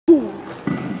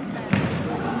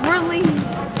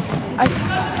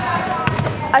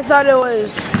I thought it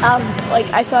was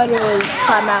I thought it was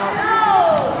timeout.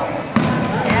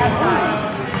 Yeah, time.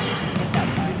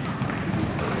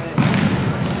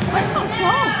 That's so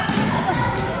close.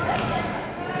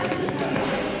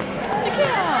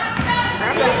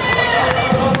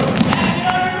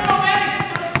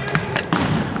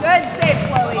 Good save,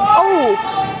 Chloe. Oh,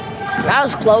 that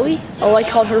was Chloe. Oh, I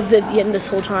called her Vivian this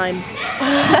whole time.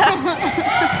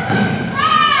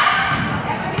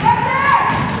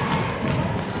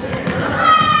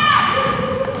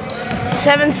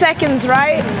 7 seconds,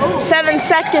 right? 7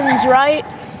 seconds, right?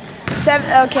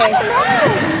 Okay.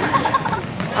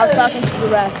 I was talking to the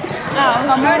ref.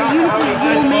 Oh, Unity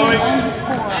zoom in on the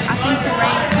score. I think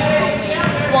Saray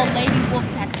well, Lady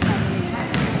Wolfpack.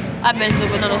 I've been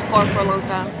zooming on the score for a long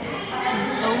time.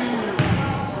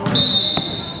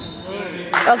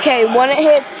 Okay, when it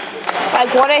hits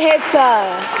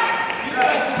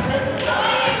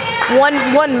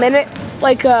 1 minute,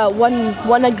 like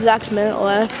one exact minute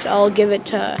left, I'll give it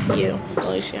to you,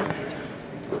 Alicia.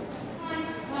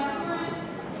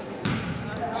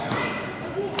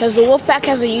 Because the Wolfpack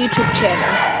has a YouTube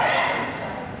channel.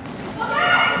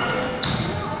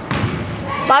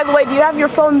 By the way, do you have your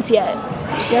phones yet? Do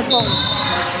you have phones?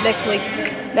 Next week.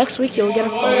 Next week you'll get a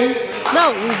phone?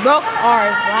 No, we broke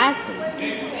ours last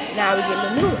week. Now we're getting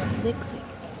a new one next week.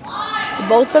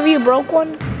 Both of you broke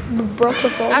one? Broke the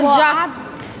phone? I dropped.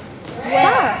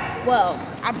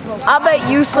 I bet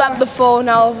you slapped the phone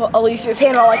out of Alicia's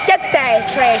hand. I'm like, get that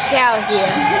trash out here.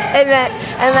 And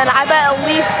then I bet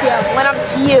Alicia went up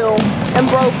to you and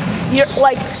broke your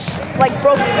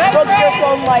broke your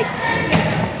phone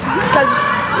because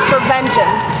for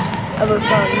vengeance of her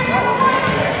phone.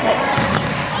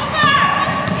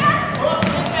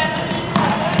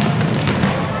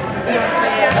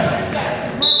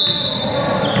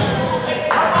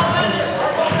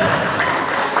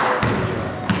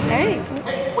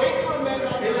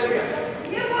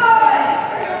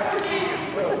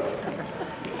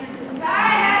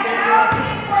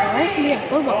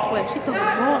 Football player. She threw the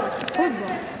ball like a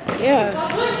football. Yeah.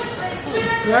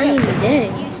 Running the day.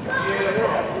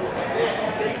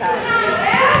 Good time.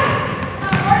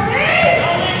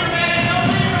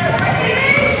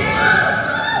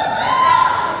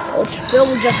 Which Phil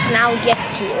just now gets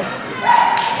here.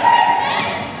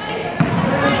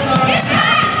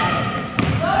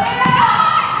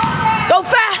 Go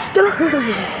faster!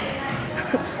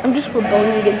 I'm just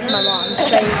rebelling against my mom,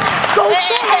 saying, go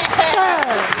faster!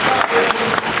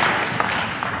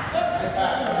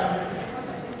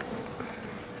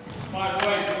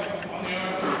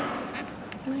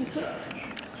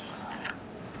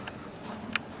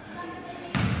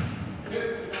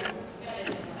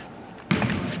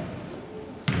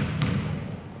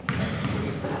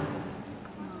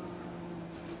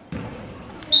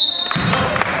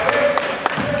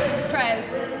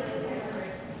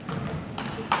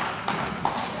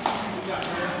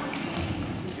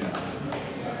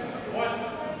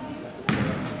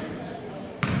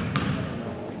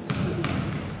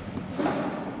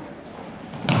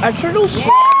 Our turtle's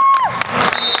slow.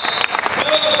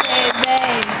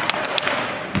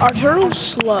 Our turtle's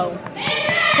slow.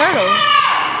 Turtles?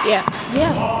 Yeah.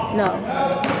 Yeah. No.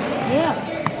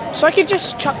 Yeah. So I could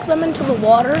just chuck them into the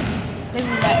water?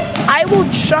 I will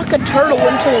chuck a turtle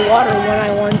into the water when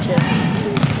I want to.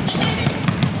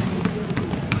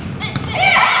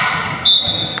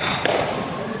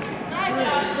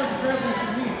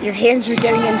 Your hands are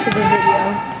getting into the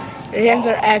video. Your hands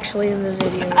are actually in the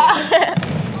video.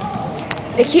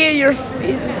 Nikia, your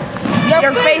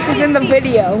face is in the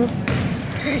video.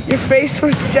 Your face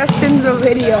was just in the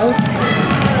video.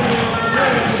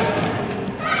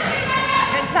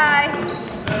 Good tie.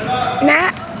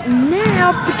 Now,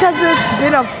 because it's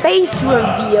been a face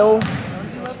reveal.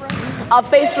 A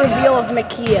face reveal of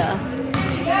Nikia.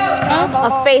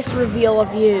 A face reveal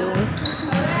of you.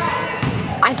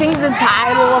 I think the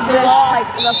title of this,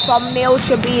 the thumbnail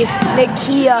should be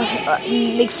Nikia's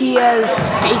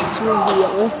face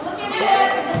reveal.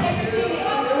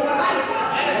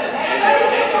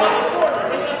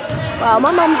 Well,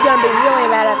 my mom's gonna be really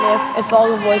mad at me if all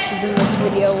the voices in this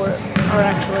video are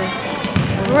actually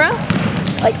real.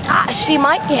 She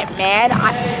might get mad.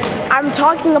 I'm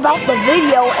talking about the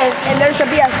video, and there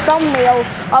should be a thumbnail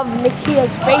of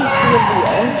Nikia's face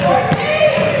reveal.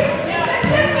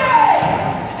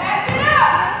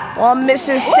 Well,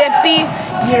 Mississippi,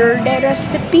 you're dead at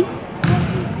sippy.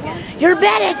 You're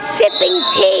bad at sipping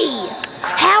tea.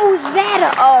 How's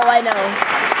that? Oh, I know.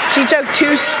 She took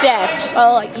 2 steps.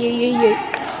 Oh, yeah.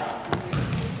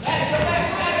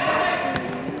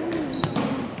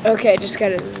 Okay, just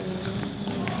gotta.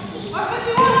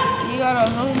 You got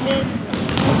a home in?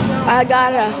 I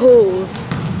got a hoof.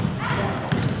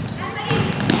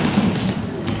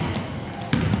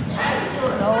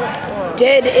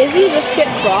 Did Izzy just get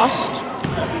crossed?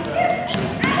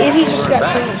 Izzy just got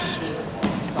crossed.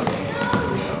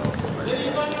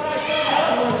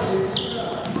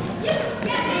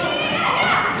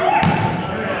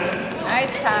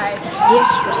 Nice tie.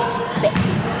 Disrespect.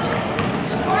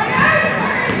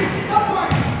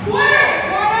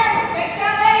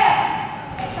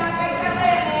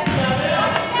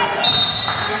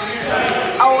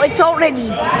 Oh, it's already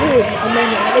good. I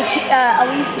mean,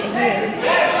 Alicia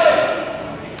here.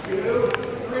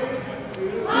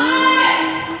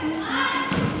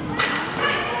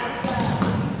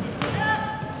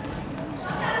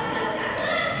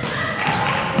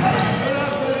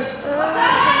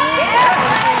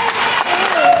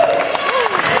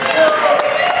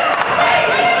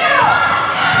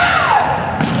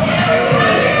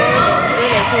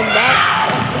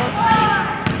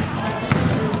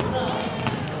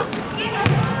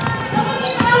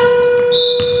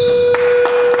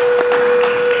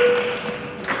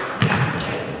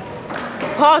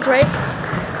 Pause, right?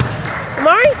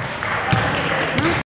 Amari?